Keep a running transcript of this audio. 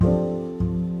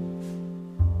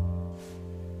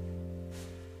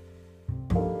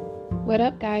What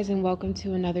up, guys, and welcome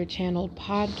to another channeled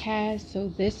podcast. So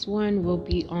this one will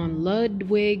be on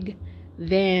Ludwig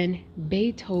van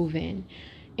Beethoven,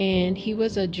 and he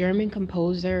was a German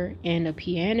composer and a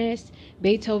pianist.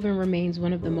 Beethoven remains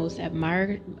one of the most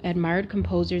admired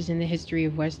composers in the history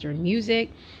of Western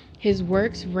music. His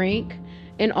works rank,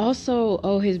 and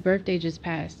also, his birthday just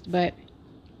passed, but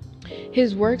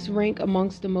his works rank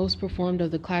amongst the most performed of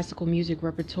the classical music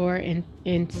repertoire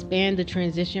and span the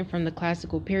transition from the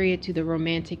classical period to the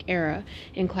Romantic era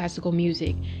in classical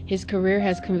music. His career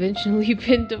has conventionally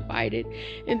been divided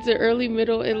into early,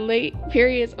 middle, and late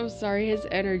periods. I'm sorry, his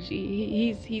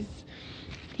energy.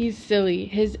 He's silly.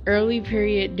 His early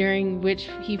period, during which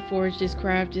he forged his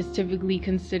craft, is typically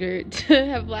considered to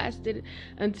have lasted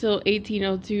until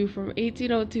 1802. From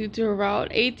 1802 to around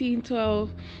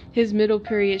 1812, his middle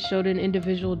period showed an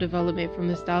individual development from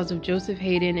the styles of Joseph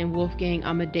Haydn and Wolfgang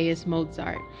Amadeus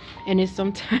Mozart, and is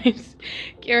sometimes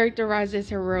characterized as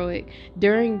heroic.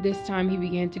 During this time, he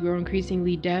began to grow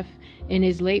increasingly deaf. In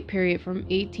his late period, from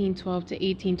 1812 to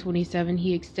 1827,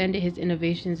 he extended his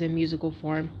innovations in musical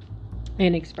form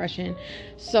and expression.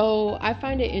 So I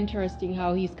find it interesting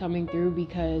how he's coming through,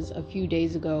 because a few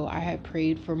days ago I had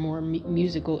prayed for more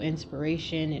musical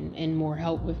inspiration and more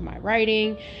help with my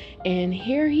writing, and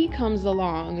here he comes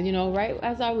along, right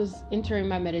as I was entering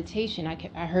my meditation.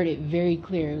 I heard it very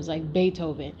clear. It was like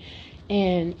Beethoven,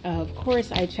 and of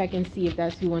course I check and see if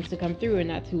that's who wants to come through, and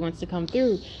that's who wants to come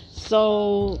through.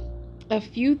 So a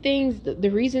few things. The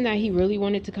reason that he really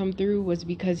wanted to come through was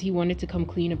because he wanted to come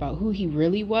clean about who he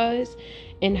really was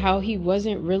and how he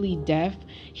wasn't really deaf.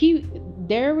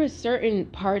 There were certain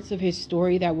parts of his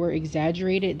story that were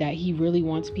exaggerated that he really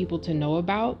wants people to know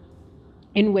about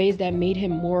in ways that made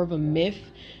him more of a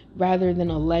myth rather than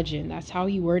a legend. That's how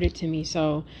he worded to me.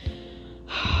 So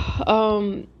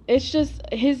it's just,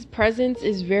 his presence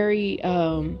is very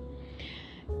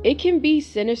it can be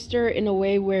sinister in a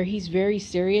way where he's very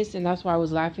serious, and that's why I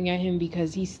was laughing at him,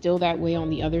 because he's still that way on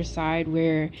the other side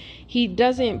where he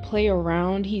doesn't play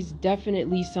around. He's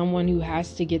definitely someone who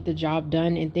has to get the job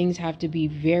done, and things have to be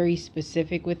very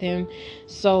specific with him.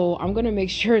 So I'm gonna make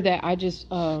sure that I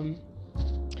just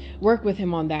work with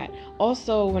him on that.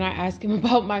 Also, when I asked him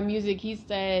about my music, he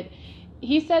said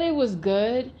it was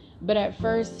good, but at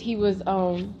first he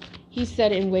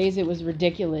said in ways it was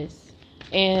ridiculous.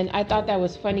 And I thought that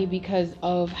was funny because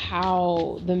of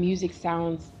how the music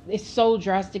sounds. It's so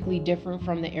drastically different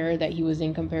from the era that he was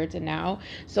in compared to now.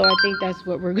 So I think that's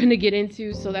what we're going to get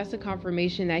into. So that's a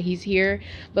confirmation that he's here.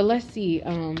 But let's see.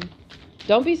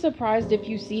 Don't be surprised if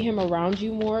you see him around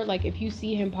you more. Like if you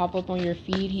see him pop up on your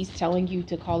feed, he's telling you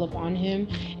to call upon him,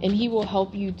 and he will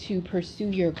help you to pursue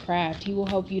your craft. He will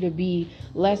help you to be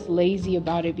less lazy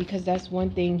about it, because that's one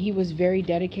thing. He was very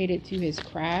dedicated to his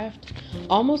craft,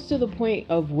 almost to the point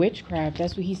of witchcraft.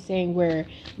 That's what he's saying, where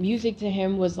music to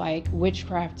him was like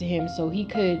witchcraft to him, so he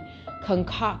could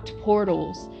concoct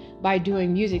portals by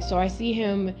doing music. So I see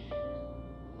him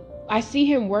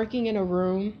working in a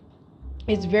room.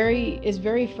 It's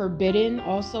very forbidden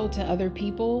also to other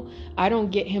people. I don't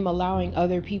get him allowing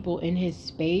other people in his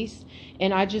space,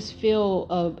 and I just feel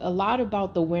a lot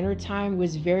about the winter time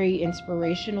was very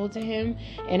inspirational to him,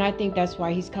 and I think that's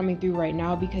why he's coming through right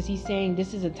now, because he's saying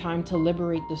this is a time to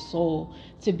liberate the soul,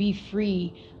 to be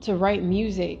free, to write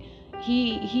music.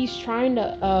 He's trying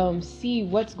to see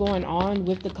what's going on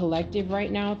with the collective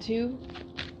right now too.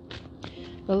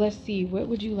 But let's see, what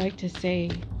would you like to say,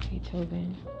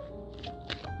 Beethoven?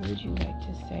 What would you like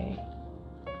to say?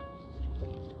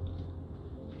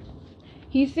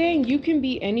 He's saying you can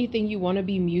be anything you want to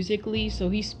be musically, so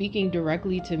he's speaking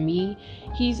directly to me.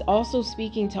 He's also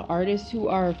speaking to artists who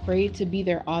are afraid to be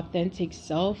their authentic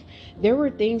self. There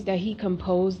were things that he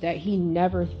composed that he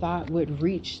never thought would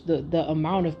reach the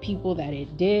amount of people that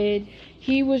it did.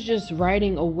 He was just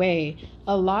writing away.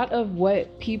 A lot of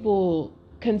what people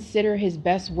consider his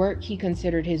best work, he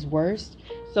considered his worst.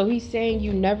 So he's saying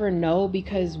you never know,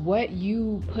 because what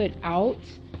you put out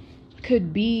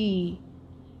could be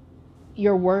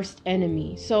your worst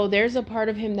enemy. So there's a part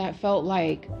of him that felt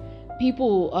like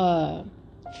people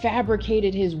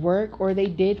fabricated his work, or they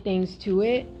did things to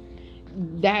it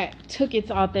that took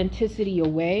its authenticity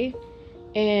away.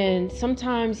 And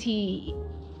sometimes he's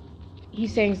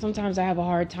saying sometimes I have a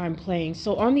hard time playing.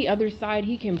 So on the other side,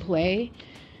 he can play,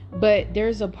 but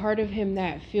there's a part of him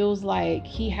that feels like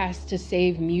he has to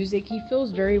save music. He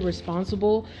feels very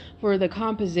responsible for the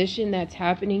composition that's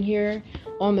happening here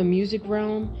on the music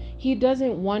realm. He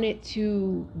doesn't want it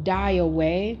to die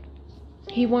away.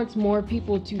 He wants more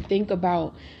people to think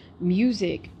about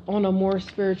music on a more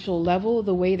spiritual level,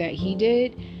 the way that he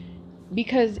did,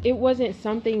 because it wasn't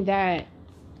something that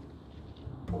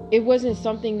it wasn't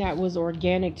something that was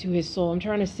organic to his soul. I'm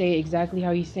trying to say exactly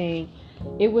how he's saying.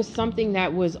 It was something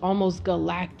that was almost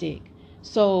galactic.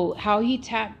 So how he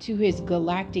tapped to his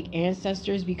galactic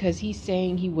ancestors, because he's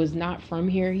saying he was not from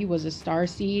here, he was a star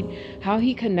seed. How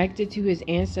he connected to his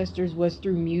ancestors was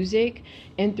through music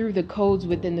and through the codes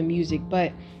within the music.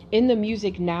 But in the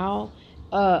music now,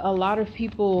 a lot of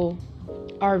people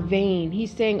are vain.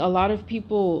 He's saying a lot of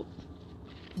people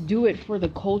do it for the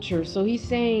culture. So he's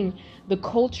saying the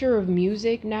culture of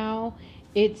music now,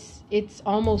 it's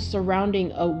almost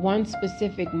surrounding a one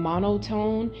specific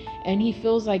monotone, and he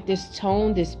feels like this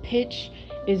tone, this pitch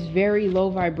is very low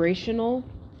vibrational.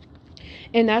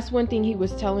 And that's one thing he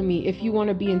was telling me: if you want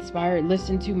to be inspired,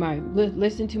 listen to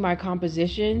my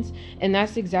compositions. And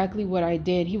that's exactly what I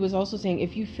did. He was also saying,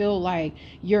 if you feel like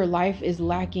your life is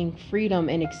lacking freedom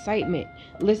and excitement,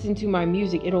 listen to my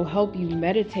music. It'll help you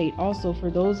meditate. Also, for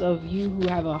those of you who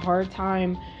have a hard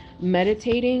time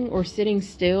meditating or sitting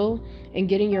still and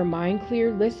getting your mind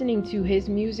clear, listening to his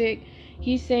music,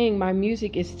 he's saying my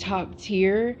music is top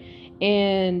tier.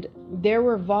 And there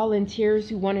were volunteers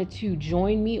who wanted to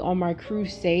join me on my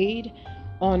crusade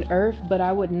on Earth, but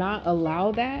I would not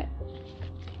allow that.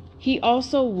 He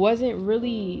also wasn't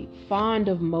really fond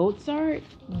of Mozart,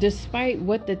 despite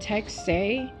what the texts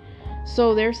say.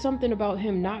 So there's something about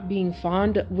him not being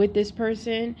fond with this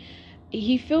person.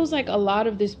 He feels like a lot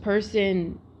of this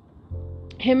person,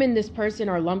 him and this person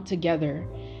are lumped together.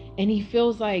 And he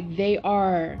feels like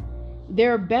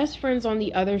they're best friends on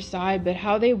the other side, but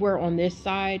how they were on this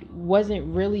side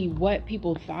wasn't really what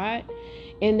people thought.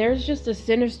 And there's just a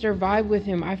sinister vibe with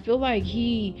him. I feel like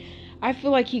he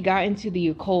got into the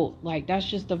occult. Like, that's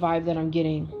just the vibe that I'm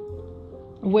getting,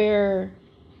 where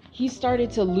he started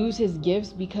to lose his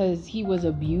gifts because he was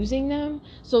abusing them.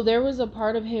 So there was a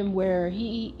part of him where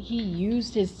he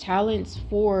used his talents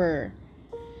for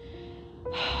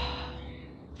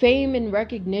fame and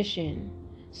recognition.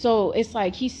 So it's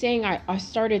like he's saying I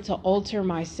started to alter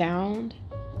my sound,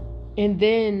 and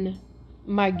then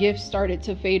my gifts started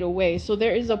to fade away. So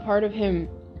there is a part of him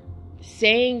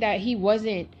saying that he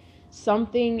wasn't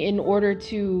something in order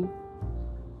to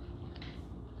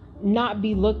not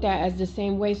be looked at as the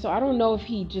same way. So I don't know if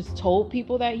he just told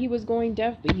people that he was going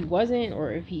deaf, but he wasn't,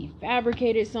 or if he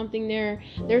fabricated something there.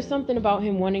 There's something about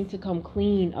him wanting to come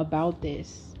clean about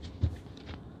this.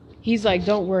 He's like,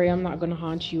 don't worry, I'm not gonna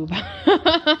haunt you about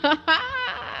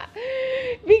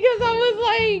because I was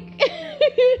like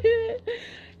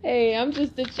hey, I'm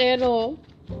just a channel.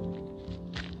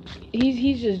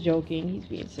 He's just joking. He's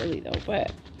being silly though.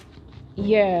 But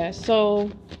yeah,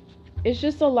 so it's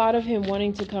just a lot of him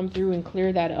wanting to come through and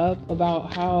clear that up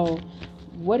about how,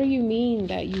 what do you mean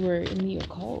that you were in the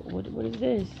occult? What is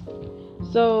this?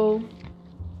 So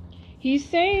he's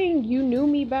saying you knew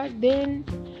me back then.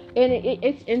 And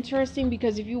it's interesting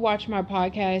because if you watch my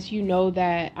podcast, you know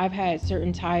that I've had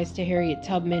certain ties to Harriet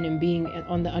Tubman and being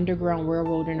on the Underground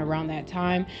Railroad. And around that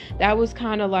time, that was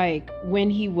kind of like when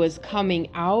he was coming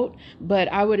out. But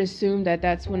I would assume that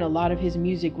that's when a lot of his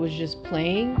music was just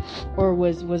playing or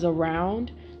was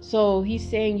around. So he's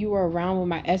saying you were around with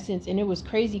my essence. And it was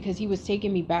crazy because he was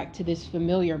taking me back to this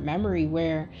familiar memory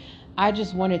where I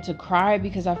just wanted to cry,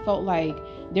 because I felt like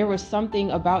there was something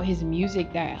about his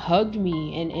music that hugged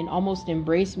me and almost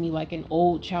embraced me like an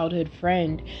old childhood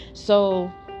friend. So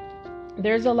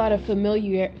there's a lot of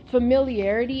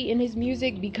familiarity in his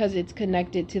music because it's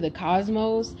connected to the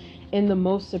cosmos and the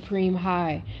most supreme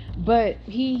high. But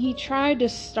he tried to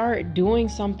start doing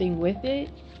something with it,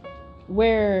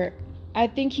 where I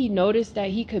think he noticed that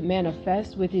he could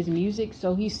manifest with his music.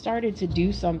 So he started to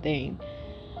do something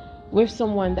with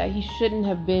someone that he shouldn't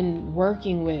have been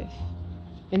working with,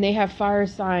 and they have fire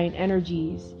sign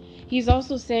energies. He's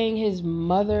also saying his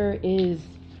mother is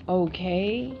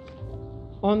okay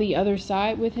on the other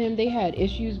side with him. They had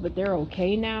issues, but they're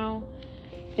okay now.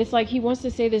 It's like he wants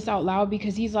to say this out loud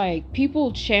because he's like,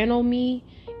 people channel me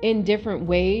in different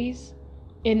ways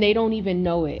and they don't even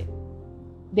know it.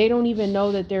 They don't even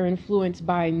know that they're influenced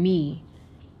by me.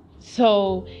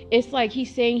 So it's like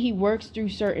he's saying he works through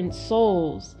certain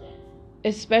souls,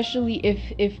 especially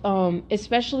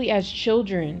especially as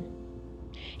children.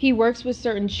 He works with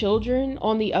certain children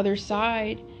on the other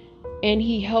side, and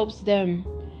he helps them,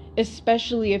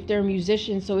 especially if they're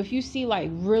musicians. So if you see like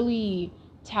really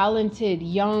talented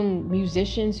young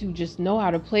musicians who just know how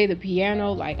to play the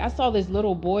piano, like I saw this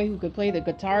little boy who could play the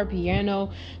guitar,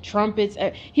 piano, trumpets.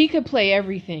 He could play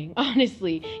everything,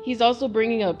 honestly. He's also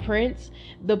bringing up Prince.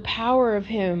 The power of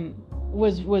him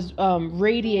was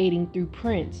radiating through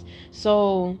Prince.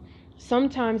 So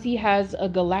sometimes he has a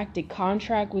galactic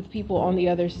contract with people on the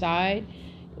other side.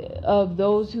 of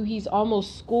those who he's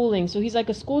almost schooling. So he's like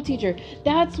a school teacher.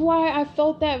 That's why I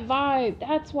felt that vibe.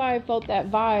 That's why I felt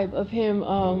that vibe of him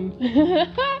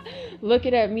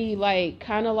looking at me like,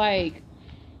 kind of like,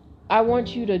 I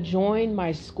want you to join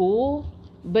my school.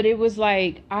 But it was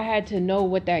like I had to know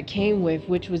what that came with,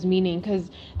 which was meaning,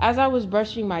 because as I was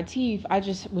brushing my teeth, I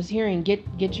just was hearing get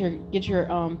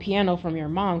your piano from your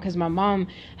mom, because my mom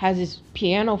has this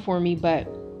piano for me, but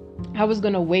I was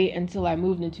gonna wait until I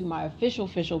moved into my official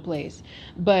place.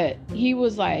 But he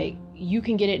was like, you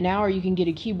can get it now or you can get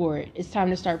a keyboard. It's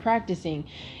time to start practicing.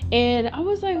 And I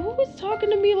was like, who is talking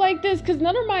to me like this? Because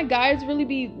none of my guys really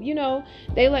be,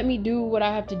 they let me do what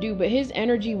I have to do. But his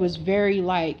energy was very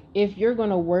like, if you're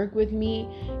gonna work with me,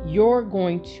 you're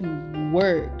going to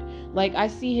work. Like, I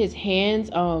see his hands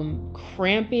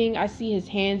cramping. I see his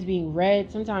hands being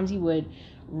red. Sometimes he would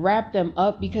wrap them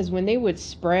up, because when they would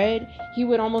spread, he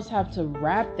would almost have to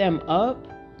wrap them up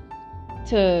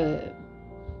to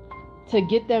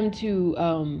get them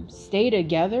to stay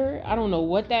together. I don't know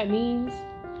what that means,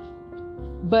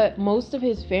 but most of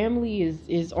his family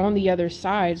is on the other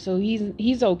side, so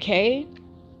he's okay.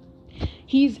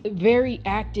 He's very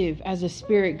active as a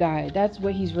spirit guide. That's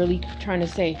what he's really trying to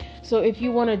say. So if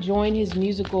you want to join his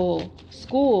musical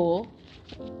school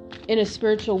in a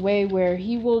spiritual way, where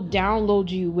he will download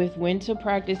you with when to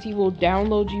practice, he will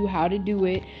download you how to do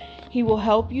it, he will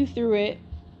help you through it,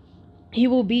 he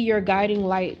will be your guiding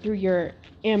light through your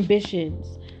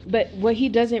ambitions. But what he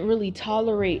doesn't really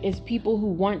tolerate is people who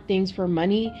want things for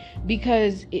money,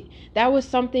 because that was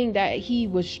something that he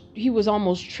was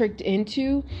almost tricked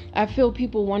into. I feel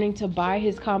people wanting to buy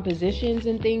his compositions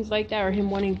and things like that, or him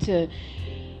wanting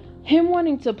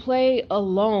to play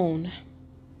alone,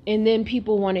 and then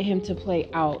people wanted him to play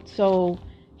out. So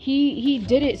he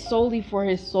did it solely for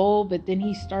his soul, but then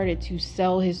he started to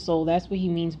sell his soul. That's what he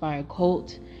means by a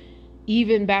cult.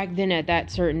 Even back then, at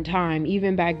that certain time,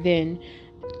 even back then.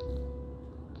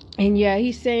 And yeah,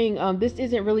 he's saying this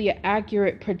isn't really an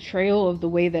accurate portrayal of the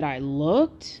way that I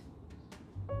looked.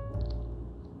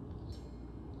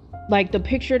 Like the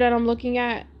picture that I'm looking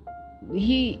at,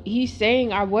 he's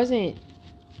saying I wasn't.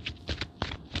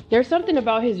 There's something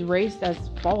about his race that's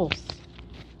false.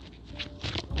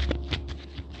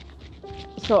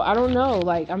 So I don't know.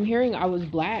 Like, I'm hearing I was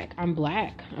black. I'm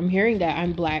black. I'm hearing that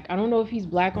I'm black. I don't know if he's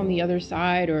black on the other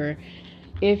side, or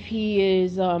if he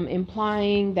is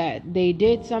implying that they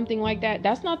did something like that.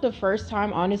 That's not the first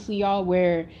time, honestly, y'all,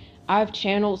 where I've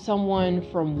channeled someone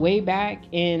from way back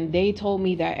and they told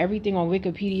me that everything on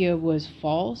Wikipedia was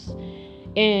false.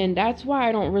 And that's why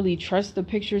I don't really trust the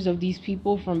pictures of these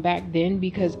people from back then,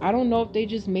 because I don't know if they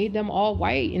just made them all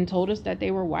white and told us that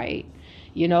they were white.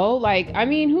 Like, I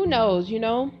mean, who knows,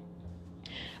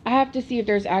 I have to see if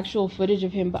there's actual footage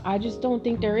of him, but I just don't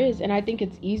think there is. And I think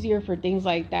it's easier for things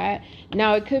like that.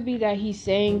 Now, it could be that he's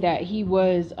saying that he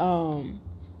was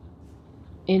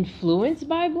influenced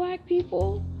by black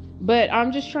people, but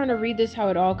I'm just trying to read this how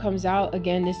it all comes out.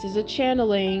 Again, this is a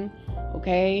channeling,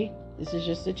 okay? This is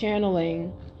just a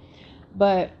channeling,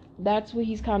 but that's what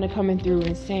he's kind of coming through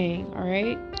and saying. All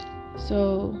right,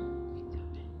 so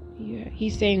yeah,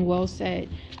 he's saying well said.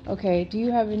 Okay, do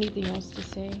you have anything else to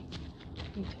say?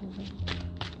 Do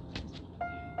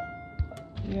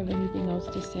you have anything else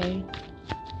to say?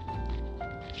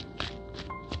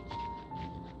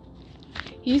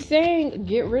 He's saying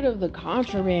get rid of the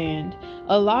contraband.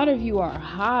 A lot of you are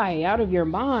high out of your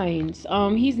minds.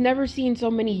 He's never seen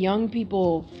so many young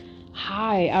people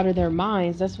high out of their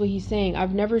minds. That's what he's saying.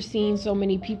 I've never seen so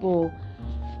many people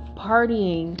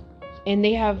partying and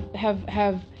they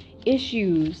have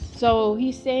issues. So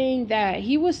he's saying that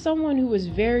he was someone who was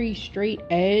very straight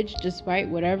edge, despite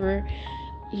whatever.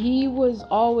 He was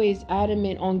always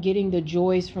adamant on getting the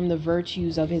joys from the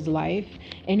virtues of his life,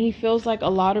 and he feels like a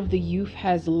lot of the youth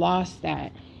has lost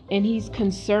that, and he's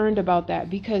concerned about that,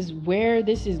 because where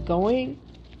this is going,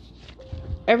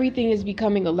 everything is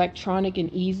becoming electronic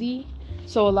and easy.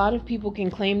 So a lot of people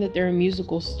can claim that they're a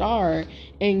musical star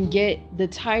and get the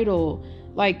title,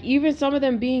 like even some of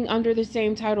them being under the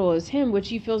same title as him, which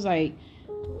he feels like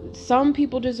some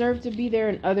people deserve to be there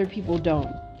and other people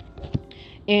don't.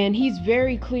 And he's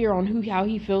very clear on how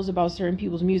he feels about certain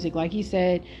people's music. Like he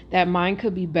said that mine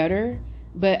could be better,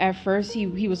 but at first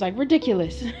he was like,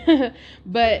 ridiculous.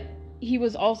 But he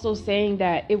was also saying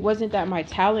that it wasn't that my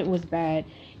talent was bad.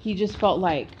 He just felt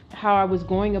like how I was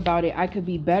going about it, I could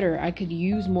be better. I could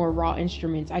use more raw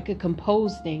instruments. I could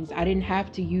compose things. I didn't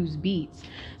have to use beats.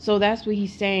 So that's what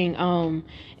he's saying.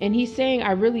 And he's saying,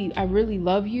 I really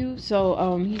love you.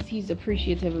 So he's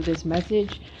appreciative of this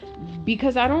message,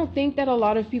 because I don't think that a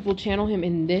lot of people channel him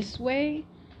in this way.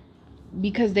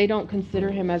 because they don't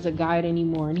consider him as a guide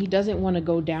anymore, and he doesn't want to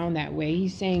go down that way.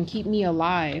 He's saying, keep me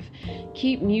alive,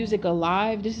 keep music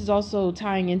alive. This is also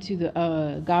tying into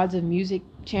the Gods of Music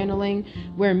channeling,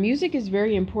 where music is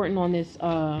very important on this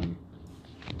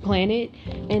planet,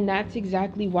 and that's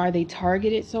exactly why they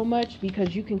target it so much,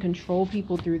 because you can control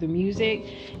people through the music.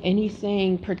 And he's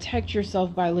saying, protect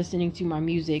yourself by listening to my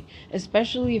music,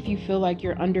 especially if you feel like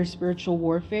you're under spiritual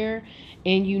warfare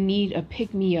and you need a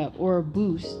pick-me-up or a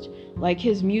boost. Like,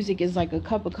 his music is like a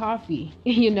cup of coffee.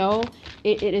 You know,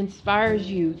 it inspires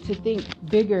you to think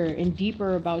bigger and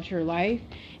deeper about your life,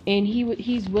 and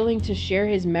he's willing to share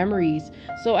his memories.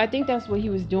 So I think that's what he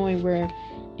was doing, where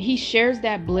he shares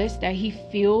that bliss that he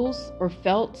feels or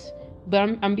felt,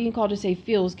 but I'm being called to say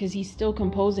feels because he's still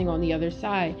composing on the other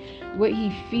side. What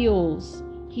he feels,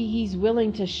 he's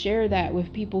willing to share that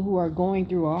with people who are going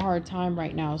through a hard time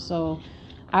right now. So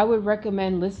I would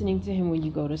recommend listening to him when you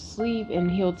go to sleep,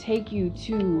 and he'll take you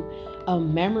to a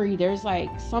memory. There's like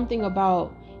something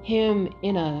about him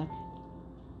in a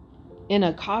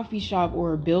coffee shop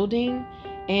or a building,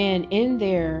 and in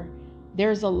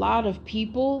there's a lot of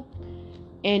people,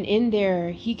 and in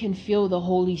there he can feel the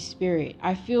Holy Spirit.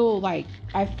 I feel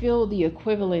the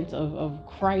equivalent of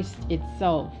Christ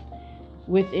itself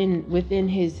within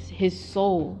his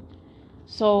soul.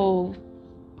 So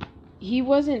he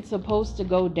wasn't supposed to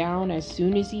go down as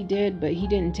soon as he did, but he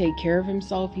didn't take care of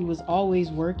himself. He was always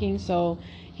working. So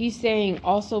he's saying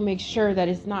also make sure that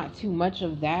it's not too much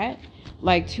of that,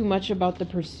 like too much about the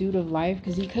pursuit of life,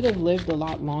 because he could have lived a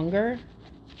lot longer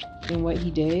than what he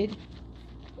did.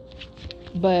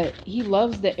 But he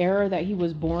loves the era that he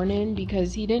was born in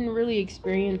because he didn't really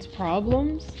experience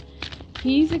problems.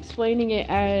 He's explaining it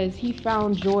as he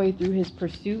found joy through his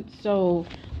pursuit. So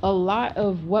a lot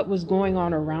of what was going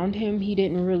on around him, he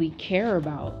didn't really care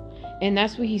about. And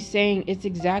that's what he's saying. It's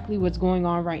exactly what's going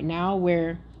on right now,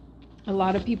 where a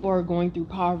lot of people are going through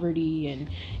poverty and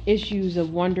issues of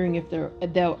wondering if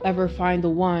they'll ever find the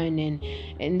one,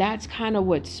 and that's kind of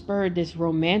what spurred this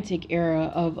romantic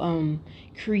era of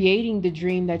creating the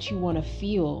dream that you want to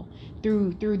feel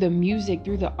through the music,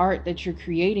 through the art that you're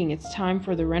creating. It's time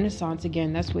for the Renaissance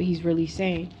again. That's what he's really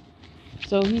saying.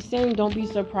 So he's saying, don't be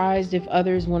surprised if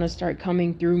others want to start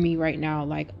coming through me right now,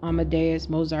 like Amadeus,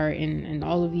 Mozart, and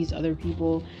all of these other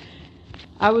people.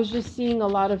 I was just seeing a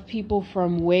lot of people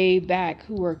from way back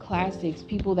who were classics,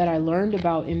 people that I learned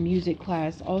about in music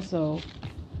class also.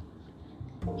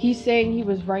 He's saying he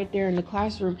was right there in the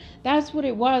classroom. That's what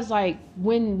it was like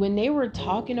when they were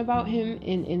talking about him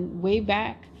in way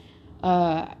back.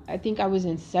 I think I was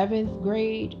in 7th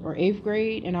grade or 8th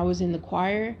grade, and I was in the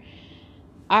choir.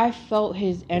 I felt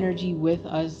his energy with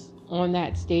us on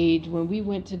that stage when we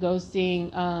went to go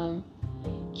sing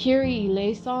Kyrie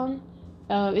Eleison.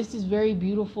 It's this very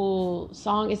beautiful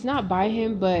song. It's not by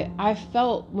him, but I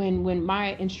felt when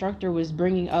my instructor was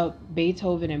bringing up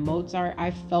Beethoven and Mozart,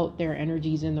 I felt their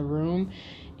energies in the room.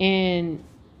 And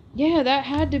yeah, that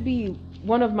had to be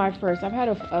one of my first. I've had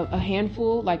a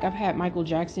handful. Like, I've had Michael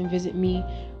Jackson visit me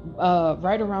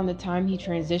right around the time he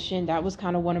transitioned. That was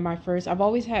kind of one of my first. I've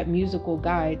always had musical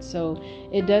guides, so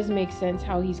it does make sense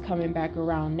how he's coming back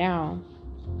around now.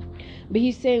 But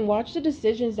he's saying, watch the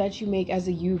decisions that you make as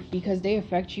a youth, because they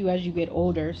affect you as you get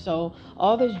older. So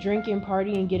all this drinking,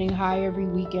 partying, getting high every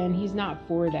weekend, he's not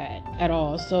for that at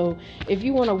all. So if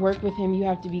you want to work with him, you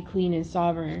have to be clean and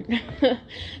sovereign.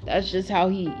 That's just how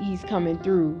he's coming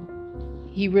through.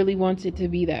 He really wants it to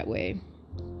be that way,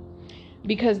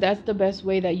 because that's the best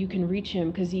way that you can reach him,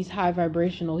 because he's high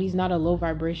vibrational. He's not a low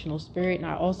vibrational spirit. And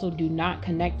I also do not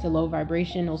connect to low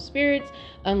vibrational spirits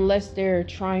unless they're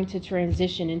trying to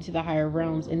transition into the higher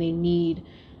realms and they need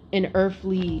an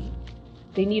earthly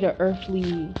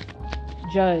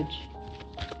judge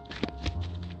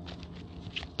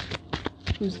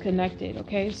who's connected.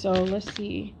 Okay, so let's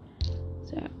see.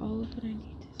 Is that all of what I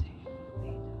need to say?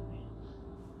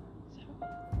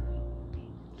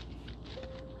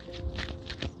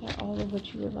 All of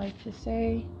what you would like to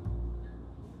say?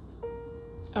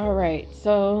 All right,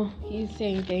 so he's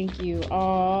saying thank you.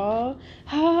 Aw,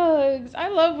 hugs. I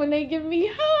love when they give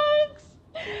me hugs.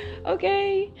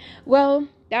 Okay, well,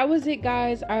 that was it,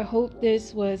 guys. I hope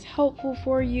this was helpful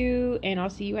for you, and I'll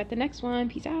see you at the next one.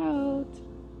 Peace out.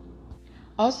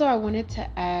 Also, I wanted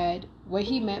to add, what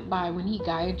he meant by when he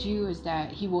guides you is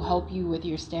that he will help you with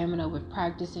your stamina with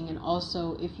practicing. And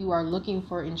also, if you are looking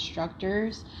for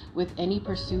instructors with any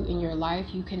pursuit in your life,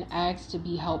 you can ask to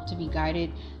be helped, to be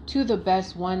guided to the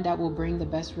best one that will bring the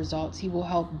best results. He will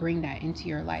help bring that into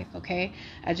your life. Okay,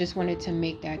 I just wanted to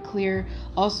make that clear.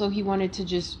 Also, he wanted to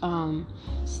just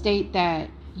state that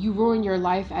you ruin your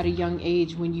life at a young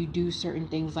age when you do certain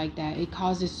things like that. It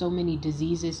causes so many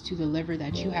diseases to the liver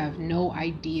that you have no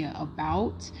idea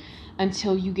about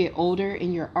until you get older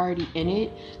and you're already in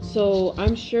it. So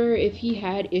I'm sure if he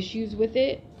had issues with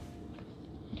it,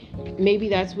 maybe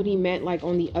that's what he meant, like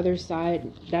on the other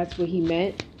side, that's what he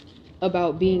meant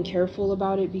about being careful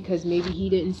about it, because maybe he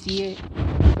didn't see it.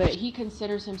 But he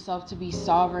considers himself to be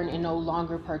sovereign and no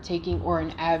longer partaking or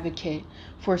an advocate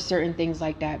for certain things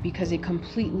like that, because it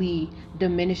completely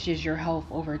diminishes your health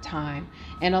over time.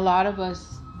 And a lot of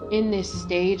us in this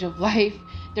stage of life,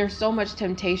 there's so much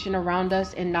temptation around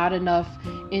us and not enough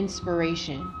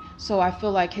inspiration. So I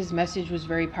feel like his message was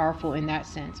very powerful in that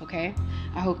sense, okay?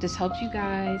 I hope this helped you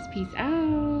guys. Peace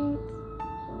out.